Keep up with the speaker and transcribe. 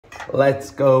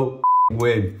Let's go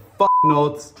win. Fuck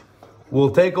nuts.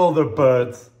 We'll take all their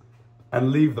birds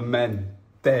and leave the men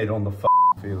dead on the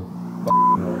field.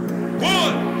 Fuck nuts.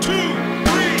 1, 2,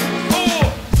 3,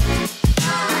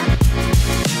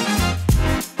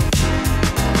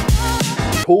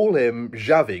 4. Call him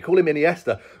Xavi, call him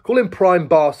Iniesta, call him Prime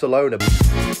Barcelona.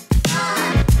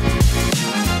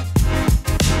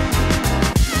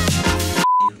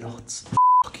 You nuts.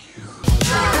 Fuck you.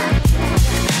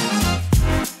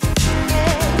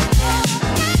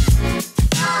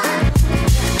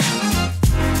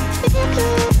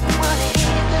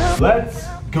 Let's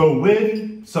go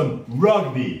win some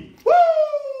rugby. Woo!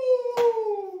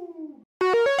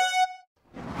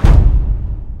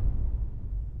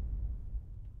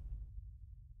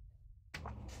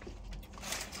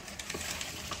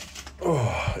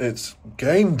 Oh, it's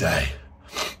game day.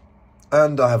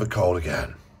 And I have a cold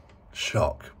again.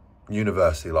 Shock.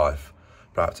 University life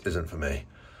perhaps isn't for me.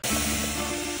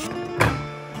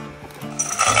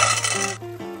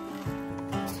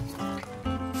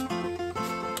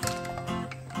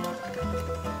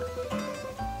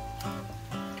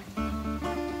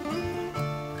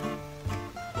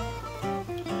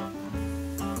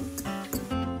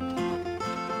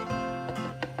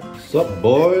 What's up,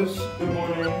 boys? Good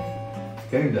morning.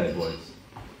 Game day, boys.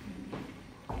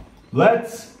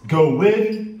 Let's go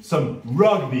win some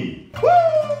rugby. Woo!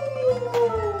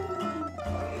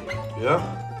 Yeah?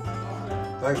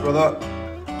 Thanks for that.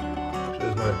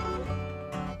 Cheers, mate.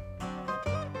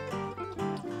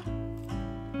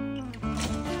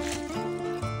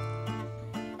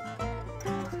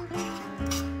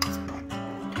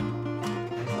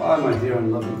 Hi, my dear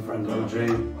and loving friend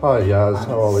OJ. Hi, Yaz.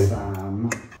 How are we? Sam.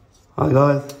 Hi,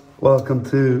 guys. Welcome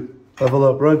to Level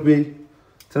Up Rugby.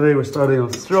 Today we're starting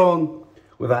off strong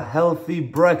with a healthy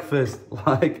breakfast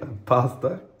like a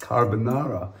pasta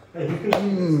carbonara.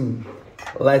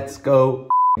 Let's go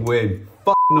win.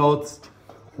 Fuck nuts.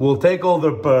 We'll take all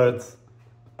their birds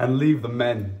and leave the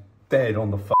men dead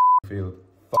on the field.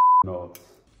 Fuck nuts.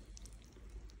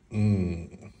 You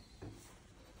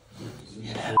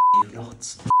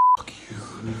nuts. Fuck you.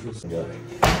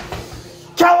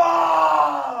 Come on!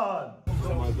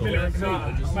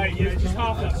 Mate, yeah, just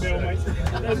half that bill, mate.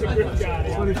 There's a good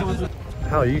guy.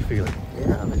 How are you feeling?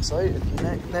 Yeah, I'm excited.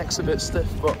 Neck's a bit stiff,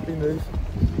 but we move.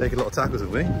 Making a lot of tackles,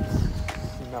 have we?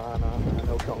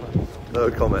 No comment.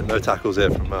 No comment, no tackles here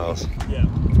from Miles. Yeah.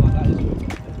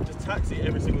 Just taxi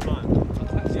every single time.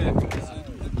 Yeah, the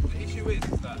issue is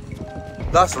that...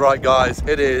 That's right, guys.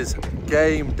 It is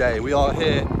game day. We are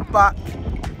here back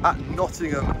at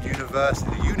Nottingham University,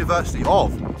 the University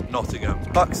of Nottingham.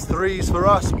 Bucks threes for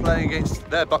us, playing against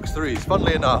their Bucks threes.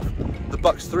 Funnily enough, the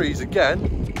Bucks threes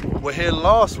again were here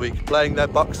last week playing their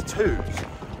Bucks twos.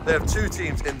 They have two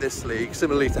teams in this league,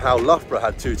 similarly to how Loughborough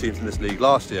had two teams in this league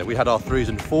last year. We had our threes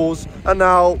and fours, and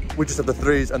now we just have the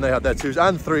threes, and they had their twos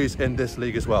and threes in this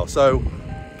league as well. So,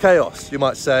 chaos, you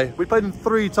might say. We played them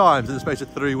 3 times in the space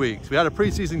of 3 weeks. We had a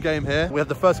pre-season game here. We had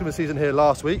the first game of the season here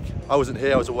last week. I wasn't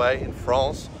here, I was away in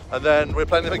France. And then we're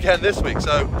playing them again this week,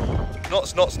 so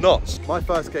knots. My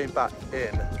first game back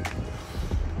in,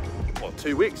 what,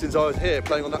 2 weeks since I was here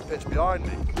playing on that pitch behind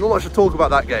me. Not much to talk about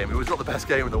that game. It was not the best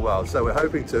game in the world, so we're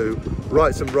hoping to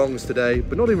right some wrongs today,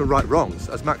 but not even right wrongs,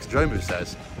 as Max Jomu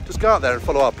says. Just go out there and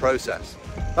follow our process.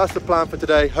 That's the plan for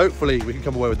today. Hopefully we can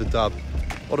come away with the dub.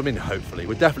 What do I mean hopefully?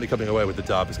 We're definitely coming away with the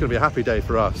dub. It's going to be a happy day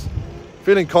for us.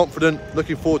 Feeling confident,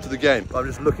 looking forward to the game. I'm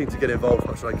just looking to get involved as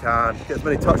much as I can, get as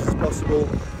many touches as possible.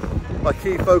 My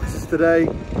key focuses today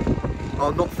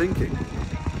are not thinking.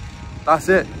 That's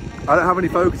it. I don't have any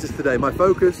focuses today. My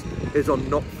focus is on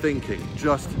not thinking,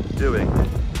 just doing.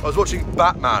 I was watching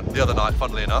Batman the other night,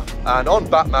 funnily enough, and on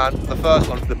Batman, the first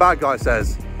one, the bad guy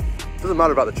says, it doesn't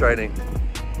matter about the training,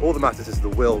 all that matters is the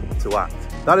will to act.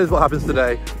 That is what happens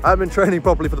today. I haven't been training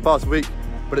properly for the past week,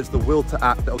 but it's the will to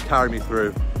act that will carry me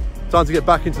through. Time to get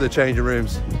back into the changing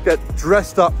rooms, get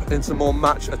dressed up in some more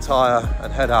match attire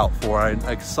and head out for an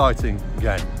exciting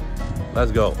game.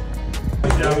 Let's go.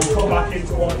 Yeah, we'll come back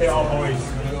into one of our boys.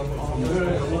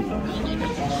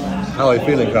 How are you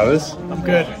feeling, Travis? I'm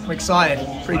good. I'm excited.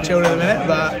 Pretty chilled at the minute,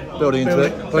 but Building into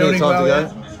it. Plenty of time well,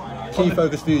 to go. Key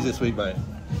focus for you this week, mate.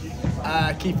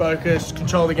 Key focus,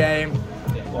 control the game,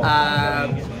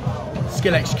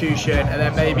 skill execution, and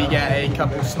then maybe get a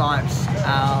couple of snipes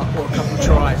or a couple of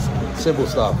tries. Simple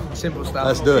stuff. Simple stuff.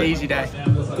 Let's do it. Easy day.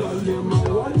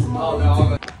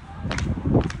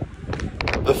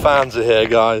 The fans are here,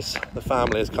 guys. The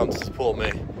family has come to support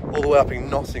me all the way up in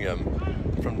Nottingham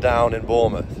from down in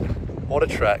Bournemouth. What a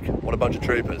trek. What a bunch of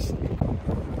troopers.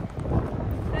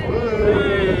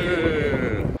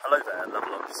 Hello there,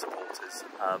 Level Up supporters.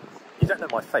 You don't know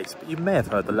my face, but you may have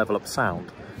heard the level up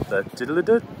sound. The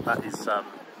diddle-a-doo, that is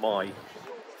my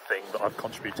thing that I've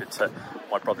contributed to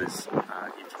my brother's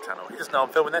YouTube channel. He doesn't know I'm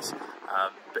filming this,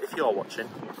 but if you are watching,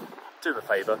 do him a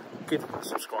favour, give him a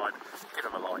subscribe, give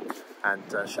him a like,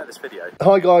 and share this video.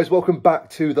 Hi guys, welcome back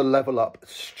to the Level Up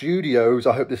Studios.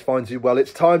 I hope this finds you well.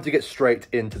 It's time to get straight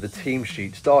into the team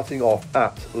sheet. Starting off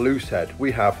at loosehead,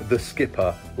 we have the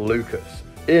skipper, Lucas.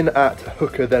 In at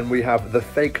hooker, then we have the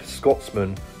fake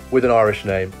Scotsman with an Irish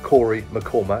name, Corey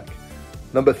McCormack.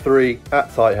 Number 3,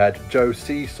 at tight head, Joe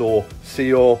Seesaw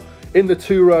Seor. In the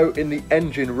 2-row, in the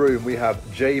engine room, we have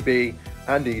JB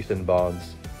and Ethan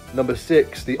Barnes. Number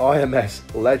 6, the IMS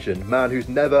legend, man who's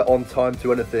never on time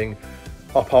to anything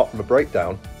apart from a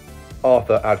breakdown,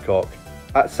 Arthur Adcock.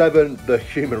 At 7, the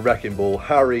human wrecking ball,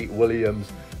 Harry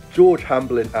Williams. George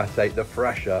Hamblin at 8, the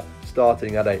fresher,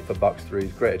 starting at 8 for Bucks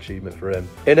 3s, great achievement for him.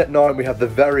 In at 9, we have the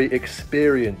very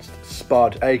experienced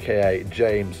Spud, aka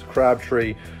James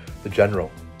Crabtree, the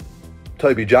general.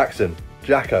 Toby Jackson,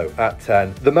 Jacko at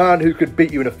 10. The man who could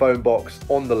beat you in a phone box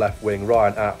on the left wing,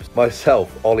 Ryan Apps.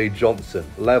 Myself, Ollie Johnson,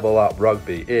 Level Up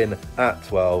Rugby in at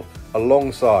 12,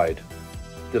 alongside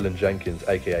Dylan Jenkins,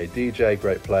 aka DJ,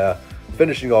 great player.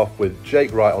 Finishing off with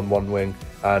Jake Wright on one wing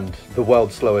and the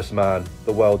world's slowest man,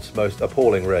 the world's most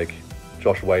appalling rig,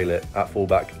 Josh Waylett at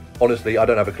fullback. Honestly, I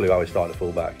don't have a clue how he started at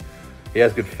fullback. He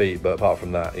has good feet, but apart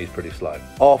from that, he's pretty slow.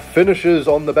 Our finishers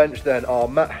on the bench then are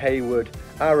Matt Hayward,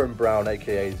 Aaron Brown,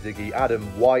 aka Ziggy, Adam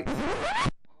White.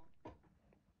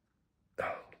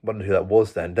 Wonder who that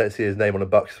was then. Don't see his name on a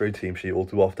Bucks 3 team sheet all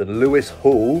too often. Lewis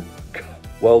Hall,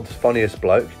 world's funniest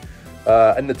bloke.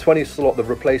 In the 20 slot, the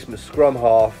replacement scrum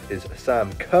half is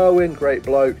Sam Kerwin, great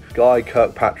bloke. Guy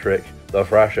Kirkpatrick, the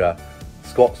fresher,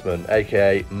 Scotsman,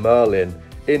 aka Merlin.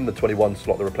 In the 21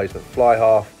 slot, the replacement fly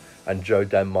half, and Joe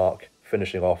Denmark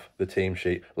finishing off the team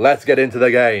sheet. Let's get into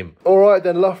the game. All right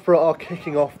then, Loughborough are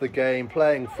kicking off the game,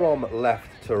 playing from left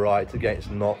to right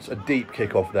against Notts. A deep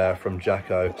kick-off there from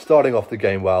Jacko, starting off the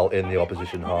game well in the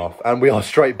opposition half. And we are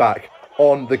straight back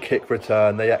on the kick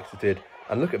return. They exited,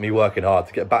 and look at me working hard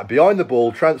to get back behind the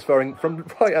ball, transferring from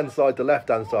right-hand side to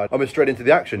left-hand side. I'm straight into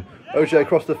the action. OJ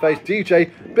across the face, DJ,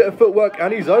 bit of footwork,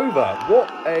 and he's over. What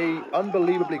a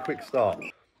unbelievably quick start.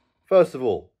 First of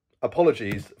all,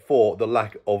 apologies for the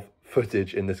lack of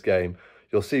footage in this game.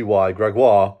 You'll see why.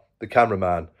 Gregoire, the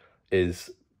cameraman, is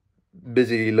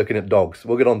busy looking at dogs.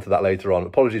 We'll get on to that later on.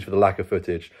 Apologies for the lack of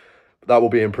footage. That will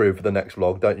be improved for the next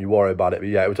vlog. Don't you worry about it. But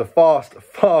yeah, it was a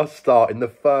fast start in the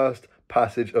first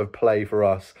passage of play for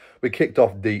us. We kicked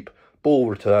off deep, ball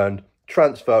returned,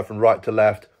 transfer from right to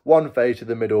left, one phase to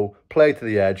the middle, play to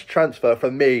the edge, transfer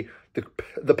from me,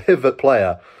 the pivot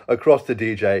player, across to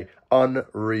DJ.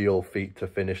 Unreal feat to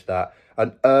finish that.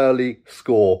 An early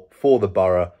score for the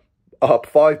Borough, up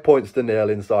 5 points to 0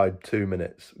 inside 2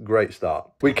 minutes. Great start.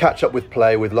 We catch up with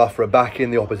play with Loughborough back in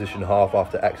the opposition half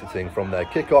after exiting from their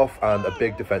kickoff, and a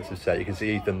big defensive set. You can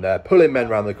see Ethan there pulling men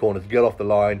around the corner to get off the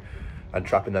line and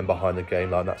trapping them behind the game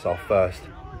line. That's our first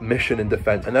mission in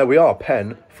defence. And there we are,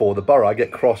 pen for the Borough. I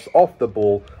get cross off the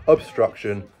ball,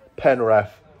 obstruction, pen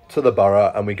ref to the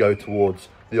Borough, and we go towards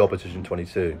the opposition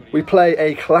 22. We play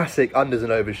a classic unders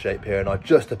and overs shape here, and I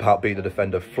just about beat the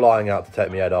defender flying out to take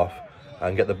my head off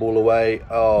and get the ball away.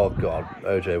 Oh God,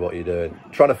 OJ, what are you doing?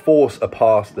 Trying to force a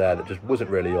pass there that just wasn't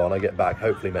really on. I get back,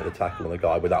 hopefully make the tackle on the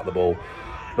guy without the ball.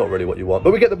 Not really what you want,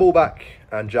 but we get the ball back,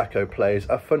 and Jacko plays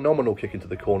a phenomenal kick into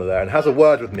the corner there and has a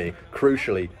word with me,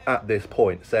 crucially, at this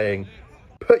point, saying,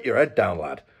 put your head down,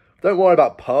 lad. Don't worry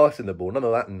about passing the ball, none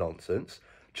of that nonsense.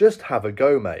 Just have a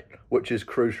go, mate, which is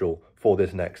crucial for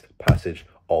this next passage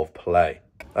of play.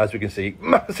 As we can see,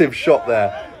 massive shot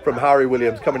there from Harry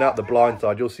Williams coming out the blind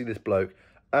side. You'll see this bloke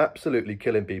absolutely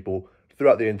killing people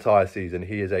throughout the entire season.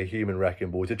 He is a human wrecking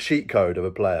ball. He's a cheat code of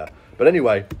a player. But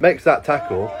anyway, makes that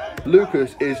tackle.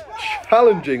 Lucas is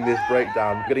challenging this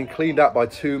breakdown, getting cleaned out by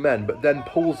 2 men, but then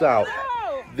pulls out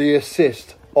the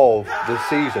assist of the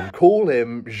season. Call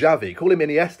him Xavi, call him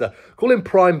Iniesta, call him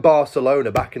Prime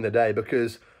Barcelona back in the day,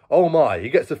 because oh my, he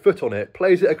gets a foot on it,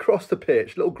 plays it across the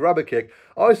pitch, little grabber kick.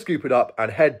 I scoop it up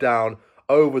and head down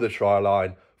over the try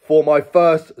line for my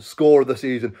first score of the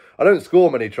season. I don't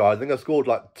score many tries. I think I scored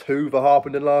like 2 for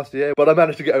Harpenden last year, but I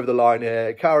managed to get over the line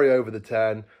here, carry over the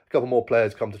 10. A couple more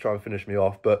players come to try and finish me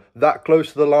off, but that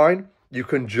close to the line, you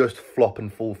can just flop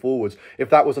and fall forwards. If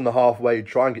that was on the halfway, you'd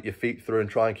try and get your feet through and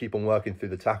try and keep on working through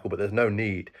the tackle, but there's no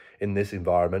need in this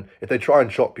environment. If they try and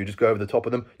chop you, just go over the top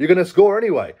of them. You're going to score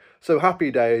anyway. So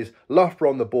happy days. Loughborough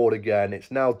on the board again.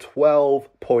 It's now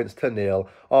 12 points to 0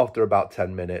 after about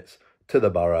 10 minutes to the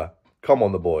Borough. Come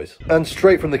on, the boys. And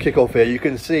straight from the kickoff here, you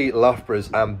can see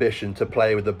Loughborough's ambition to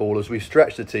play with the ball as we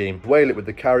stretch the team. Whalett with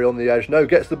the carry on the edge. No,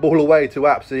 gets the ball away to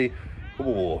Apsey.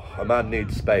 Ooh, a man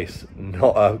needs space,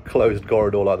 not a closed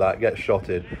corridor like that. Gets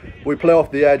shotted. We play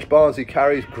off the edge. Barnsley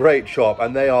carries. Great chop.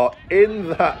 And they are in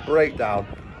that breakdown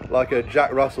like a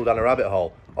Jack Russell down a rabbit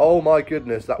hole. Oh my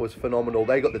goodness, that was phenomenal.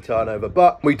 They got the turnover.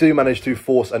 But we do manage to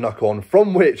force a knock-on,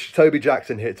 from which Toby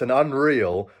Jackson hits an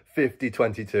unreal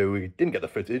 50-22. We didn't get the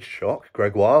footage. Shock.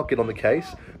 Gregoire, get on the case.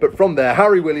 But from there,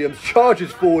 Harry Williams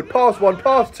charges forward. Pass one,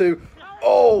 pass two.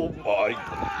 Oh my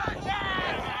God.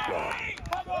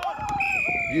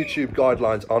 YouTube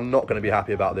guidelines are not going to be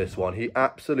happy about this one. He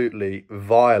absolutely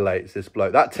violates this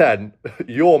bloke. That 10,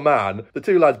 your man. The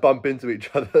two lads bump into each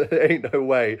other. There ain't no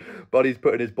way. But he's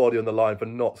putting his body on the line for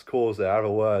Notts' cause there. Have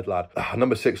a word, lad.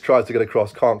 Number 6 tries to get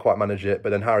across. Can't quite manage it.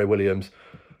 But then Harry Williams...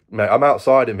 Mate, I'm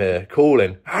outside him here,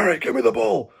 calling, Harry, give me the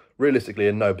ball. Realistically,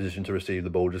 in no position to receive the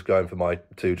ball, just going for my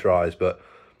 2 tries. But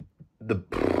the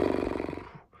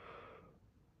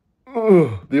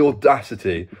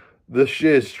audacity, the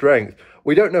sheer strength.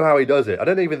 We don't know how he does it. I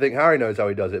don't even think Harry knows how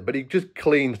he does it, but he just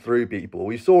cleans through people.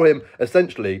 We saw him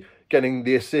essentially getting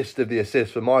the assist of the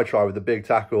assist for my try with the big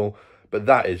tackle. But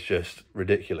that is just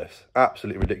ridiculous.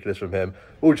 Absolutely ridiculous from him.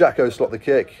 Will Jacko slot the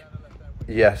kick?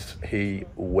 Yes, he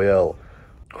will.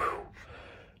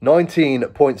 19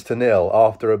 points to 0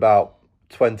 after about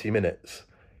 20 minutes.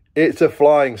 It's a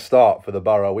flying start for the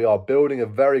Borough. We are building a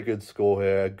very good score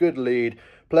here, a good lead,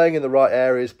 playing in the right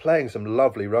areas, playing some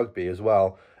lovely rugby as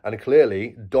well, and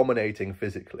clearly dominating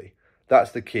physically.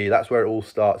 That's the key. That's where it all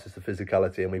starts, is the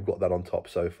physicality, and we've got that on top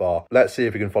so far. Let's see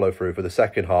if we can follow through for the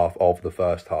second half of the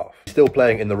first half. Still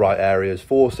playing in the right areas,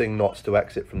 forcing Notts to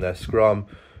exit from their scrum.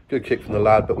 Good kick from the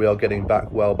lad, but we are getting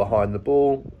back well behind the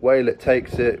ball. Whalett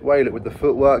takes it. Whalett with the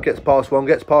footwork. Gets past 1,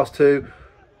 gets past 2.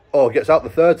 Oh, gets out the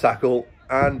 3rd tackle.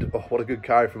 And, oh, what a good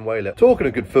carry from Whalett. Talking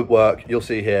of good footwork, you'll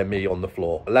see here me on the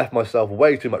floor. I left myself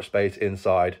way too much space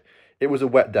inside. It was a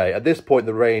wet day. At this point,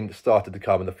 the rain started to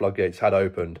come and the floodgates had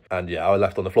opened. And yeah, I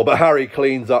left on the floor. But Harry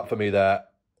cleans up for me there.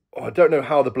 Oh, I don't know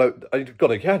how the bloke... I've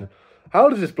gone again. How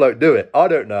does this bloke do it? I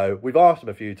don't know. We've asked him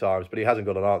a few times, but he hasn't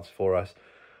got an answer for us.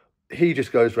 He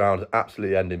just goes around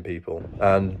absolutely ending people.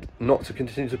 And not to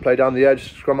continue to play down the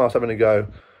edge. Scrum half's having a go.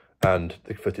 And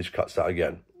the footage cuts out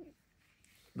again.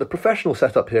 The professional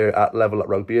setup here at Level Up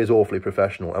Rugby is awfully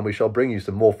professional, and we shall bring you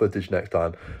some more footage next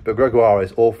time. But Gregoire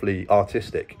is awfully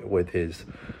artistic with his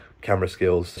camera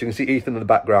skills. So you can see Ethan in the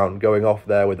background going off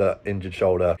there with an injured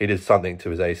shoulder. He did something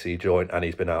to his AC joint, and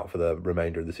he's been out for the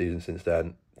remainder of the season since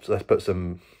then. So let's put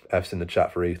some Fs in the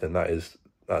chat for Ethan.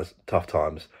 That's tough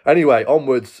times. Anyway,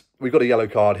 onwards. We got a yellow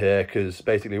card here because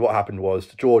basically what happened was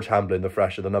George Hamblin, the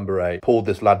fresher, the number 8, pulled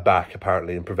this lad back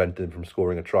apparently and prevented him from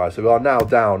scoring a try. So we are now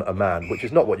down a man, which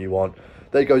is not what you want.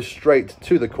 They go straight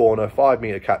to the corner,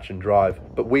 5-metre catch and drive,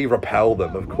 but we repel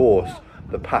them, of course.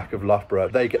 The pack of Loughborough,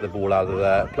 they get the ball out of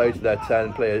there, play to their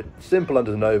 10, play a simple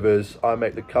unders and overs. I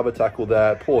make the cover tackle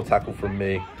there, poor tackle from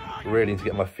me. Really need to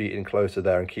get my feet in closer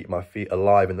there and keep my feet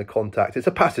alive in the contact. It's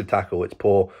a passive tackle, it's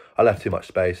poor. I left too much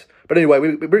space. But anyway,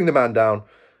 we bring the man down.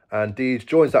 And Deeds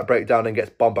joins that breakdown and gets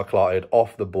bumper clotted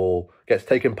off the ball, gets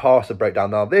taken past the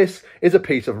breakdown. Now, this is a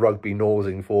piece of rugby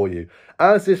nosing for you.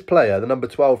 As this player, the number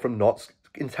 12 from Notts,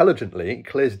 intelligently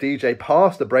clears DJ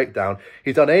past the breakdown,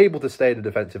 he's unable to stay in the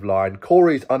defensive line.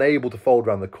 Corey's unable to fold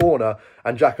around the corner,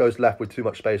 and Jacko's left with too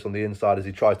much space on the inside as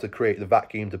he tries to create the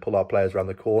vacuum to pull our players around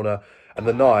the corner. And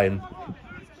the 9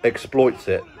 exploits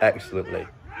it excellently.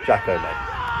 Jacko,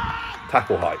 mate.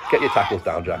 Tackle height. Get your tackles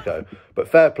down, Jacko. But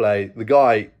fair play, the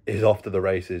guy is off to the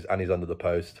races and he's under the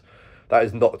post. That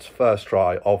is Nott's first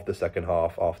try of the second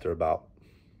half after about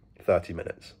 30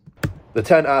 minutes. The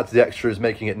 10 adds the extras,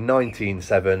 making it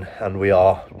 19-7, and we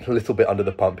are a little bit under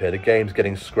the pump here. The game's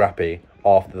getting scrappy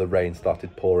after the rain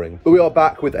started pouring. But we are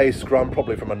back with a scrum,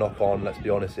 probably from a knock-on. Let's be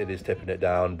honest, it is tipping it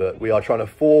down. But we are trying to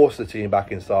force the team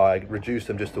back inside, reduce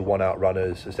them just to one-out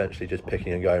runners, essentially just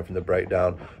picking and going from the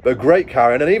breakdown. But great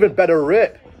carry, and an even better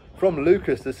rip from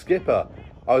Lucas, the skipper.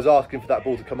 I was asking for that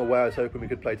ball to come away. I was hoping we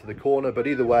could play to the corner. But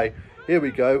either way, here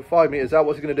we go. 5 metres out.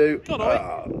 What's he going to do?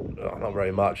 Not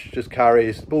very much. Just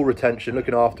carries. Ball retention,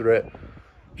 looking after it.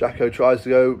 Jacko tries to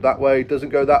go that way, doesn't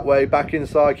go that way, back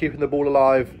inside, keeping the ball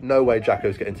alive. No way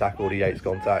Jacko's getting tackled, he hates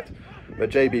contact. But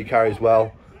JB carries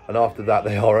well, and after that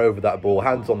they are over that ball,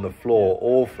 hands on the floor,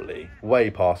 awfully, way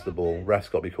past the ball.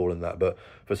 Refs got to be calling that, but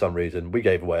for some reason we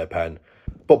gave away a pen.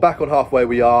 But back on halfway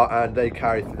we are, and they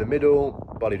carry through the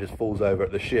middle. Body just falls over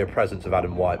at the sheer presence of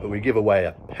Adam White, but we give away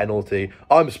a penalty.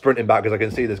 I'm sprinting back because I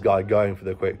can see this guy going for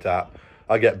the quick tap.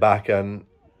 I get back and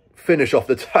finish off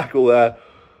the tackle there.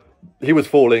 He was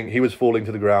falling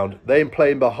to the ground. They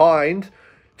playing behind.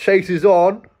 Chase is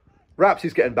on.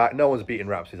 Rapsy's getting back. No one's beating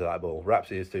Rapsy to that ball.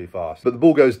 Rapsy is too fast. But the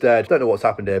ball goes dead. Don't know what's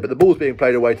happened here, but the ball's being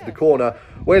played away to the corner.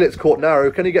 Waylett's caught narrow.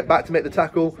 Can he get back to make the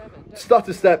tackle?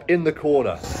 Stutter step in the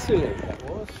corner. Silly that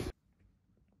was.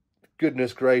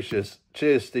 Goodness gracious.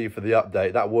 Cheers, Steve, for the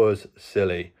update. That was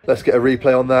silly. Let's get a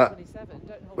replay on that.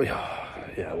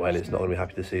 Yeah, Waylett's not going to be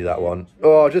happy to see that one.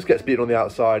 Oh, just gets beaten on the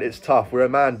outside. It's tough. We're a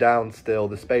man down still.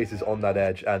 The space is on that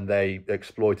edge, and they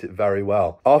exploit it very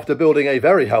well. After building a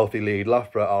very healthy lead,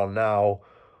 Loughborough are now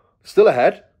still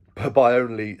ahead, but by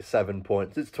only 7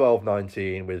 points. It's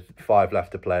 12-19 with 5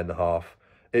 left to play in the half.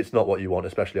 It's not what you want,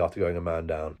 especially after going a man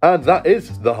down. And that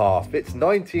is the half. It's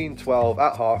 19-12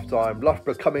 at half-time.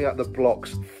 Loughborough coming at the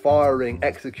blocks, firing,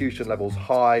 execution levels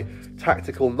high,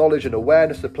 tactical knowledge and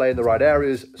awareness of playing the right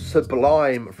areas,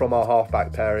 sublime from our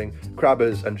half-back pairing.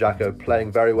 Crabbers and Jacko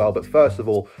playing very well, but first of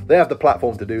all, they have the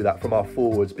platform to do that from our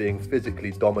forwards being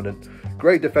physically dominant.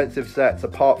 Great defensive sets,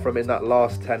 apart from in that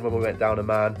last 10 when we went down a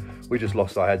man. We just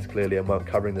lost our heads clearly and weren't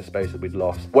covering the space that we'd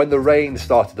lost. When the rain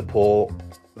started to pour,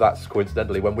 that's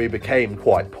coincidentally when we became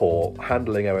quite poor,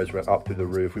 handling errors went up through the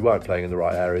roof. We weren't playing in the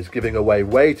right areas, giving away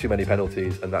way too many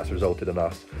penalties, and that's resulted in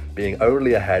us being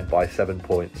only ahead by 7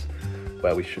 points,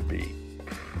 where we should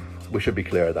be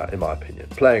clear of that, in my opinion.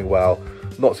 Playing well,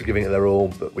 not giving it their all,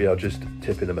 but we are just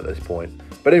tipping them at this point.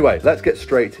 But anyway, let's get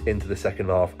straight into the second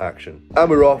half action. And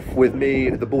we're off with me,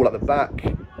 the ball at the back,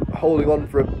 holding on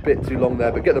for a bit too long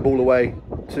there, but get the ball away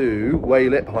to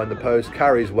Waylett behind the post,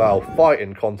 carries well,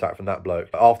 fighting contact from that bloke.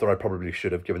 After I probably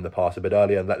should have given the pass a bit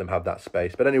earlier and let them have that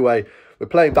space. But anyway, we're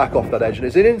playing back off that edge and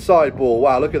it's an inside ball.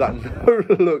 Wow, look at that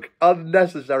no look,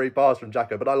 unnecessary pass from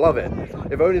Jacko, but I love it.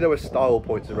 If only there were style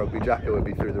points in rugby, Jacko would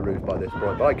be through the roof by this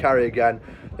point. But I carry again,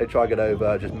 they try to get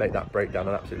over, just make that breakdown,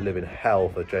 an absolute living hell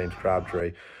for James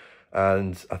Crabtree.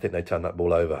 And I think they turn that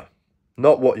ball over.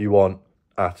 Not what you want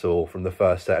at all from the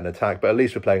first set and attack, but at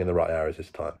least we're playing in the right areas this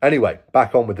time. Anyway,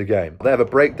 back on with the game. They have a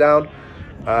breakdown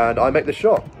and I make the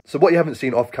shot. So what you haven't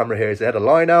seen off camera here is they had a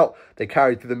line out, they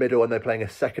carried through the middle and they're playing a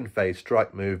second phase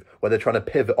strike move where they're trying to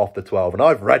pivot off the 12, and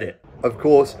I've read it. Of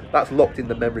course, that's locked in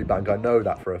the memory bank. I know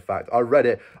that for a fact. I read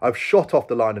it. I've shot off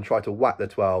the line and tried to whack the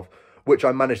 12, which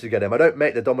I managed to get him. I don't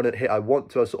make the dominant hit I want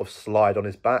to, I sort of slide on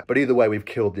his back, but either way we've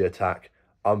killed the attack.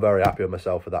 I'm very happy with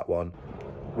myself for that one.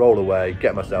 Roll away,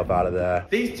 get myself out of there.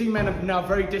 These two men are now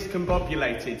very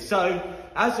discombobulated, so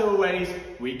as always,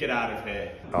 we get out of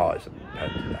here. Oh, it's a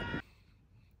penalty.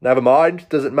 Never mind,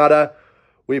 doesn't matter.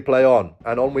 We play on,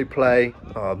 and on we play.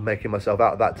 Oh, I'm making myself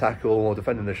out of that tackle or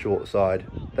defending the short side.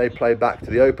 They play back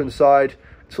to the open side,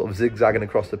 sort of zigzagging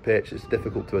across the pitch. It's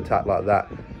difficult to attack like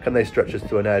that. Can they stretch us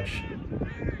to an edge?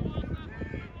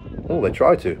 Oh, they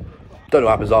try to. Don't know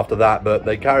what happens after that, but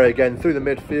they carry again through the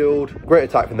midfield. Great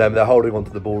attack from them. They're holding onto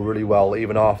the ball really well,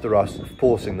 even after us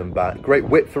forcing them back. Great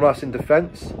whip from us in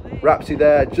defence. Rapsy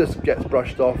there just gets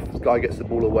brushed off. This guy gets the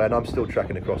ball away, and I'm still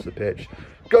trekking across the pitch.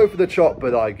 Go for the chop,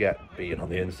 but I get beaten on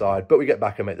the inside. But we get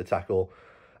back and make the tackle.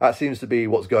 That seems to be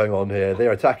what's going on here.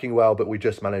 They're attacking well, but we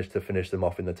just managed to finish them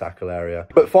off in the tackle area.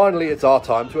 But finally, it's our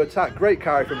time to attack. Great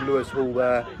carry from Lewis Hall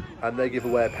there, and they give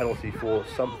away a penalty for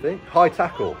something. High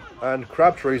tackle, and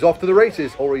Crabtree's off to the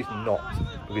races, or he's not,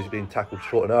 because he's been tackled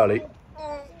short and early.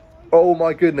 Oh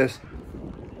my goodness.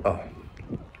 Oh.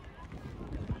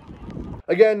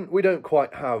 Again, we don't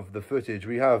quite have the footage.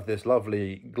 We have this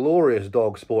lovely, glorious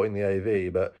dog sporting the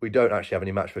AV, but we don't actually have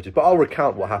any match footage. But I'll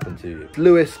recount what happened to you.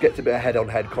 Lewis gets a bit of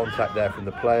head-on-head contact there from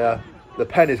the player. The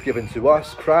pen is given to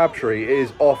us. Crabtree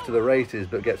is off to the races,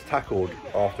 but gets tackled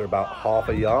after about half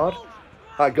a yard.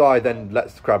 That guy then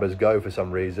lets Crabbers go for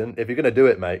some reason. If you're going to do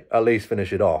it, mate, at least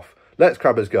finish it off. Lets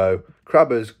Crabbers go.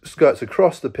 Crabbers skirts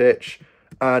across the pitch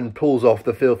and pulls off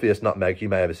the filthiest nutmeg you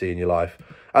may ever see in your life.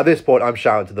 At this point, I'm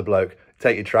shouting to the bloke,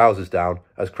 take your trousers down,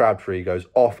 as Crabtree goes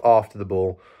off after the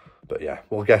ball. But yeah,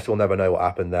 well, I guess we'll never know what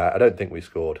happened there. I don't think we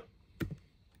scored.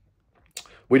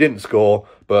 We didn't score,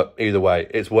 but either way,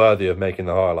 it's worthy of making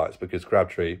the highlights because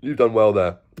Crabtree, you've done well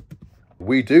there.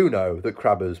 We do know that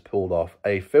Crabbers pulled off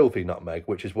a filthy nutmeg,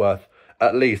 which is worth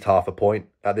at least half a point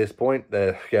at this point.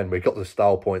 There, again, we've got the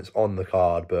style points on the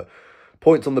card, but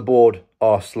points on the board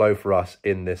are slow for us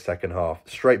in this second half.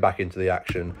 Straight back into the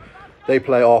action. They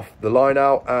play off the line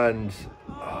out and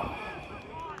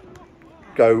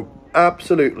go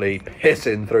absolutely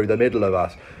pissing through the middle of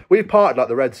us. We've parted like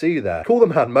the Red Sea there. Call the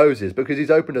man Moses because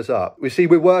he's opened us up. We see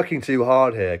we're working too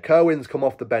hard here. Kerwin's come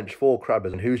off the bench for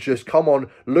Crabbers, and who's just come on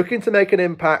looking to make an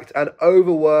impact and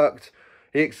overworked.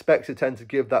 He expects to tend to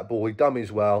give that ball. He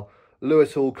dummies well.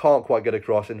 Lewis Hall can't quite get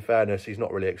across. In fairness, he's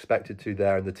not really expected to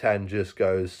there, and the 10 just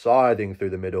goes scything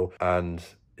through the middle, and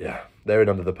yeah, they're in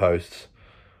under the posts.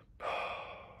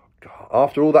 God.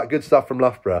 After all that good stuff from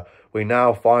Loughborough, we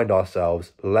now find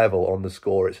ourselves level on the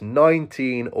score. It's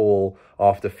 19-all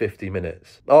after 50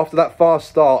 minutes. After that fast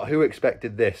start, who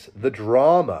expected this? The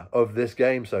drama of this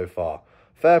game so far.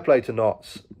 Fair play to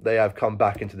Notts. They have come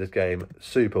back into this game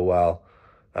super well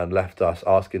and left us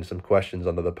asking some questions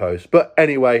under the post. But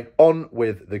anyway, on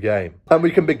with the game. And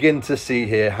we can begin to see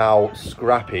here how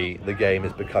scrappy the game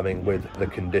is becoming with the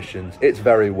conditions. It's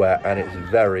very wet and it's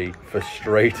very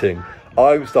frustrating.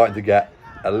 I'm starting to get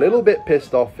a little bit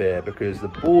pissed off here because the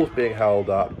ball's being held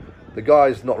up. The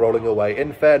guy's not rolling away.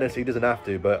 In fairness, he doesn't have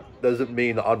to, but doesn't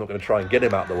mean that I'm not going to try and get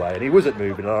him out of the way. And he wasn't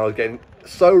moving, and I was getting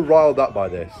so riled up by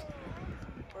this.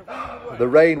 The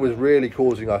rain was really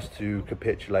causing us to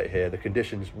capitulate here. The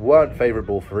conditions weren't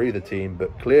favourable for either team,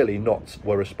 but clearly Notts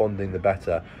were responding the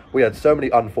better. We had so many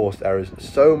unforced errors,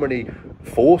 so many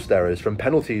forced errors from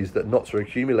penalties that Notts were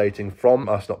accumulating from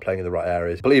us not playing in the right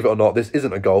areas. Believe it or not, this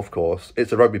isn't a golf course,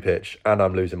 it's a rugby pitch, and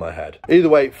I'm losing my head. Either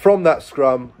way, from that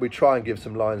scrum, we try and give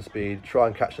some line speed, try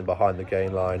and catch them behind the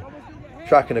gain line.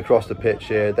 Tracking across the pitch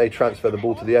here, they transfer the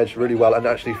ball to the edge really well and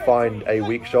actually find a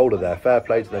weak shoulder there. Fair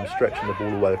play to them stretching the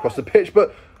ball away across the pitch,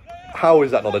 but how is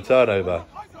that not a turnover?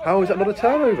 How is that not a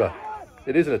turnover?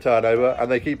 It isn't a turnover,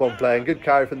 and they keep on playing. Good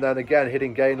carry from them, again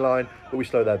hitting gain line, but we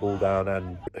slow their ball down,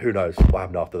 and who knows what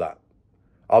happened after that.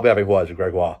 I'll be having words with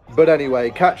Gregoire. But anyway,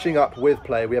 catching up with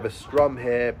play, we have a scrum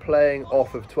here, playing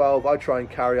off of 12. I try and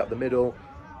carry up the middle.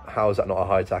 How is that not a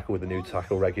high tackle with the new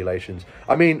tackle regulations?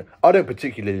 I mean, I don't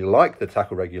particularly like the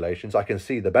tackle regulations. I can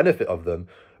see the benefit of them,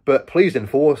 but please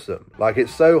enforce them. Like,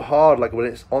 it's so hard, like when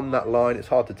it's on that line, it's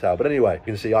hard to tell. But anyway, you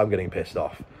can see I'm getting pissed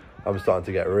off. I'm starting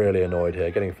to get really annoyed here,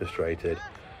 getting frustrated.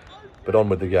 But on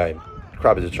with the game.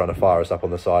 Crabbers is trying to fire us up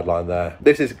on the sideline there.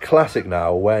 This is classic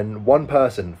now when one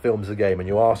person films the game and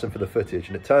you ask them for the footage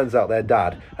and it turns out their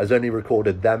dad has only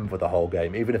recorded them for the whole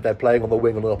game, even if they're playing on the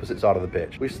wing on the opposite side of the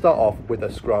pitch. We start off with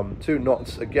a scrum, 2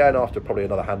 Notts again after probably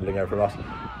another handling error from us,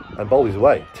 and Bowley's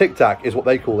away. Tic-tac is what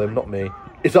they call him, not me.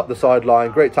 It's up the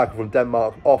sideline, great tackle from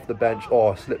Denmark, off the bench.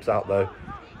 Oh, slips out though.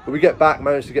 But we get back,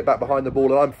 manage to get back behind the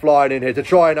ball, and I'm flying in here to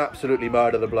try and absolutely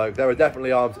murder the bloke. There are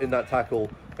definitely arms in that tackle.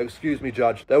 Excuse me,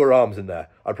 judge, there were arms in there.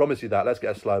 I promise you that. Let's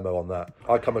get a slow-mo on that.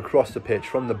 I come across the pitch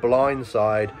from the blind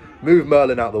side, move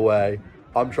Merlin out the way.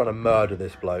 I'm trying to murder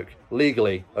this bloke.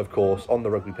 Legally, of course, on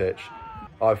the rugby pitch.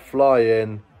 I fly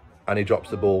in, and he drops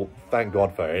the ball. Thank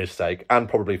God for his sake, and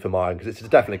probably for mine, because it's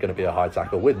definitely going to be a high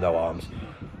tackle with no arms.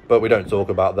 But we don't talk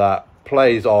about that.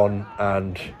 Plays on,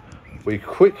 and we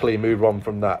quickly move on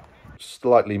from that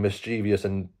slightly mischievous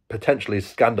and potentially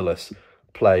scandalous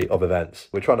play of events.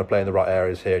 We're trying to play in the right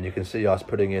areas here, and you can see us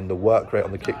putting in the work rate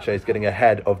on the kick chase, getting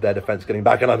ahead of their defence, getting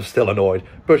back, and I'm still annoyed.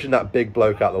 Pushing that big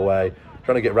bloke out of the way,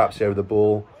 trying to get Rapsy over the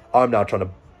ball. I'm now trying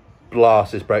to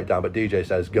blast this breakdown, but DJ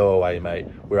says, go away, mate.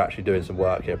 We're actually doing some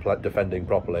work here, defending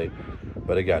properly.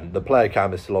 But again, the player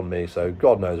cam is still on me, so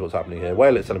God knows what's happening here.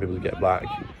 Wales telling people to get back.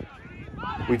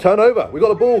 We turn over. We got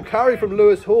the ball. Carry from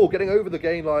Lewis Hall, getting over the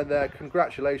gain line there.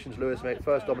 Congratulations, Lewis, mate.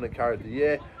 First dominant carry of the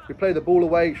year. We play the ball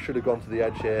away. Should have gone to the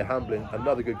edge here. Hamblin,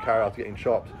 another good carry after getting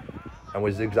chopped. And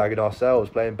we're zigzagging ourselves,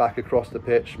 playing back across the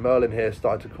pitch. Merlin here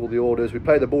starting to call the orders. We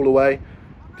play the ball away.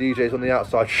 DJ's on the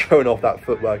outside, showing off that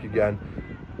footwork again.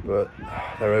 But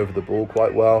they're over the ball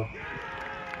quite well.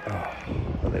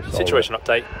 Situation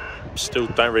update. Still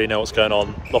don't really know what's going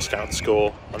on. Lost count of the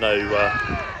score. I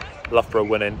know Loughborough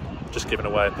winning, just giving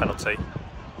away a penalty.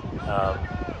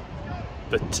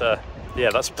 Yeah,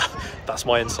 that's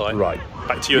my insight. Right.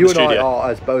 Back to you in the studio. You and I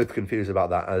are as both confused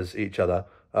about that as each other.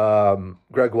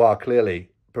 Gregoire clearly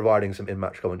providing some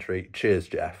in-match commentary. Cheers,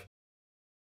 Jeff.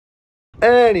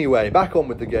 Anyway, back on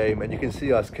with the game, and you can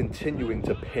see us continuing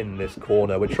to pin this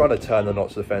corner. We're trying to turn the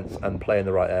Notts defence and play in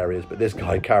the right areas, but this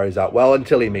guy carries out well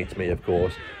until he meets me, of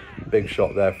course. Big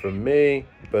shot there from me,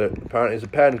 but apparently it's a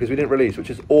pen because we didn't release, which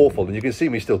is awful. And you can see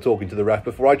me still talking to the ref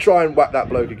before I try and whack that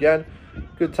bloke again.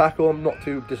 Good tackle. I'm not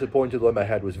too disappointed, though my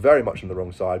head was very much on the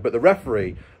wrong side. But the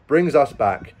referee brings us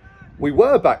back. We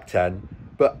were back 10,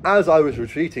 but as I was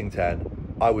retreating 10,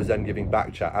 I was then giving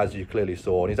back chat, as you clearly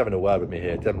saw. And he's having a word with me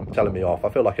here, telling me off. I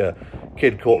feel like a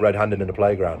kid caught red-handed in a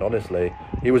playground, honestly.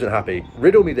 He wasn't happy.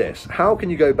 Riddle me this. How can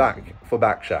you go back for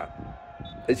back chat?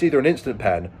 It's either an instant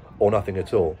pen or nothing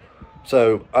at all.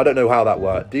 So I don't know how that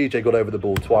worked. DJ got over the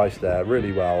ball twice there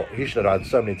really well. He should have had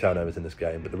so many turnovers in this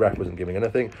game, but the ref wasn't giving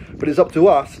anything. But it's up to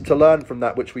us to learn from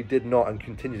that, which we did not, and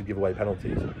continue to give away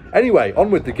penalties. Anyway, on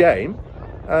with the game,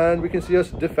 and we can see us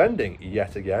defending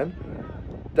yet again.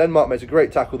 Denmark makes a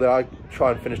great tackle there. I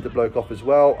try and finish the bloke off as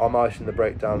well. I'm icing the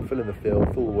breakdown, filling the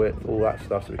field, full width, all that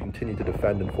stuff, so we continue to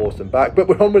defend and force them back. But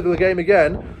we're on with the game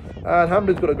again, and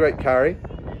Hamden's got a great carry.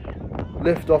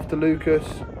 Lift off to Lucas.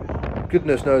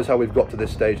 Goodness knows how we've got to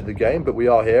this stage of the game, but we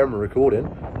are here and we're recording.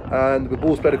 And the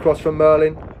ball's played across from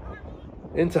Merlin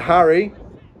into Harry.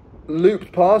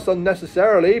 Looped past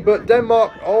unnecessarily, but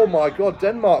Denmark, oh my god,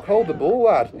 Denmark, hold the ball,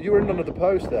 lad. You were in under the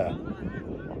post there.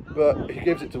 But he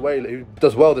gives it to Whaley, who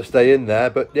does well to stay in there,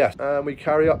 but yes. And we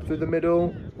carry up through the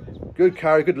middle. Good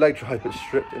carry, good leg try, but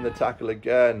stripped in the tackle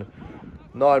again.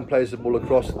 9 plays the ball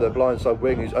across to the blindside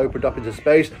wing, who's opened up into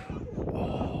space.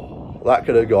 Oh, that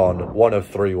could have gone one of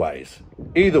 3 ways.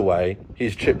 Either way,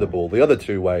 he's chipped the ball. The other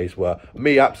 2 ways were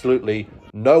me absolutely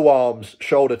no arms,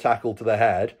 shoulder tackle to the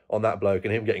head on that bloke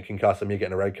and him getting concussed and me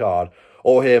getting a red card,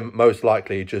 or him most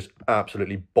likely just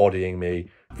absolutely bodying me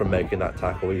from making that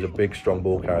tackle. He's a big, strong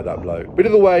ball carrier, that bloke. But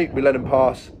either way, we let him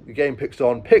pass. The game picks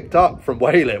on, picked up from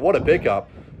Whaley. What a pickup.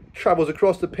 Travels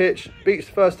across the pitch, beats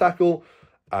the first tackle,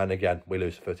 and again, we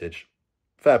lose the footage.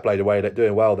 Fair play to Whaley,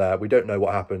 doing well there. We don't know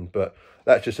what happened, but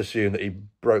let's just assume that he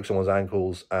broke someone's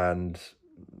ankles and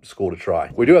scored a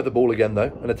try. We do have the ball again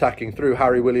though, and attacking through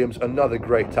Harry Williams. Another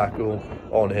great tackle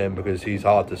on him because he's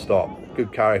hard to stop.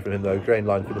 Good carry from him though, grain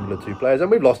line for the middle of 2 players,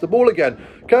 and we've lost the ball again.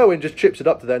 Cohen just chips it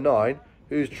up to their 9,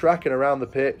 who's tracking around the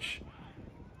pitch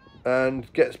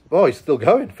and gets, oh, he's still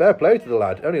going. Fair play to the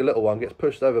lad. Only a little one, gets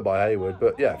pushed over by Hayward,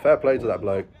 but yeah, fair play to that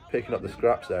bloke, picking up the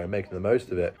scraps there and making the most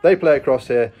of it. They play across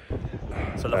here.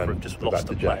 So Loughborough just lost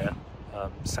a player.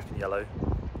 Second yellow,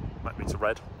 might be to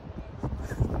red.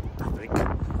 I think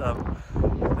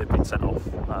they've been sent off.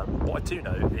 What I do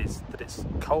know is that it's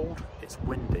cold, it's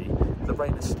windy, the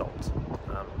rain has stopped.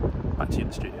 Back to you in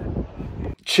the studio.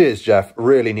 Cheers, Jeff.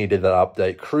 Really needed that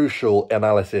update. Crucial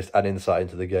analysis and insight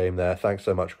into the game there. Thanks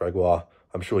so much, Gregoire.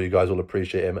 I'm sure you guys will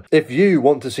appreciate him. If you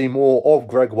want to see more of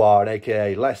Gregoire and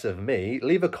aka less of me,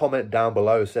 leave a comment down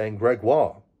below saying,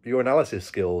 Gregoire, your analysis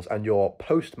skills and your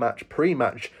post-match,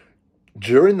 pre-match,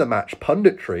 during the match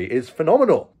punditry is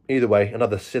phenomenal. Either way,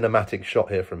 another cinematic shot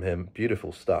here from him.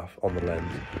 Beautiful stuff on the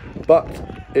lens. But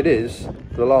it is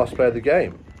the last play of the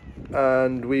game.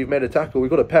 And we've made a tackle. We've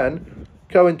got a pen.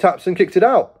 Cohen taps and kicks it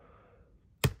out.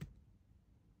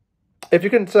 If you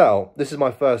can tell, this is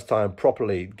my first time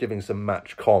properly giving some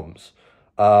match comms.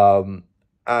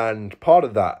 And part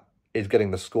of that is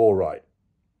getting the score right.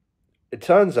 It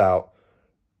turns out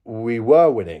we were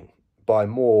winning by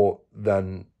more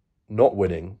than not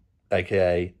winning,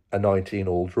 aka a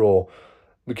 19-all draw.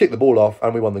 We kicked the ball off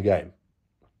and we won the game.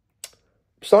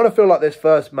 I'm starting to feel like this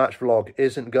first match vlog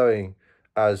isn't going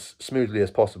as smoothly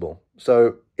as possible.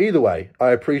 So either way,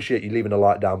 I appreciate you leaving a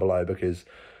like down below because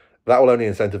that will only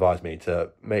incentivize me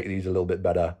to make these a little bit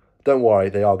better. Don't worry,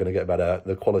 they are going to get better.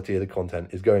 The quality of the content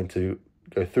is going to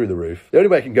go through the roof. The only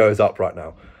way it can go is up right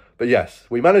now. But yes,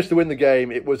 we managed to win the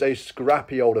game. It was a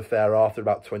scrappy old affair after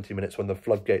about 20 minutes when the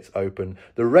floodgates opened.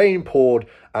 The rain poured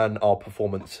and our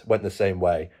performance went the same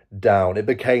way, down. It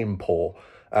became poor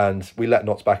and we let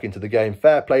Notts back into the game.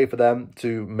 Fair play for them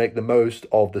to make the most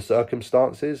of the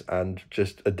circumstances and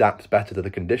just adapt better to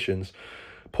the conditions.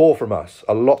 Poor from us.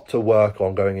 A lot to work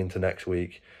on going into next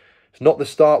week. It's not the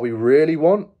start we really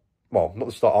want. Well, not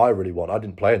the start I really want. I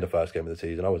didn't play in the first game of the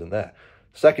season. I wasn't there.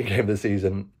 Second game of the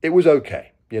season, it was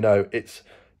okay. You know, it's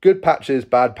good patches,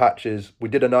 bad patches. We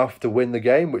did enough to win the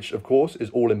game, which, of course, is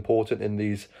all important in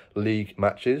these league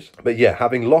matches. But yeah,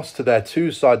 having lost to their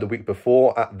 2 side the week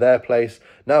before at their place,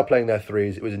 now playing their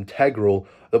 3s, it was integral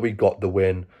that we got the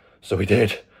win. So we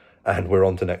did. And we're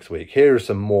on to next week. Here is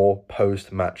some more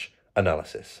post-match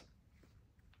analysis.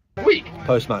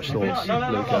 Post-match thoughts,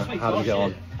 Luca. How did we get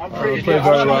on? Played very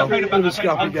well. Bit of a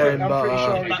scrappy game,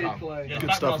 but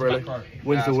good stuff really.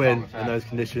 Wins the win in those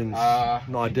conditions.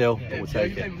 Not ideal, but we'll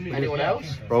take it. Anyone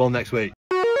else? Roll on next week.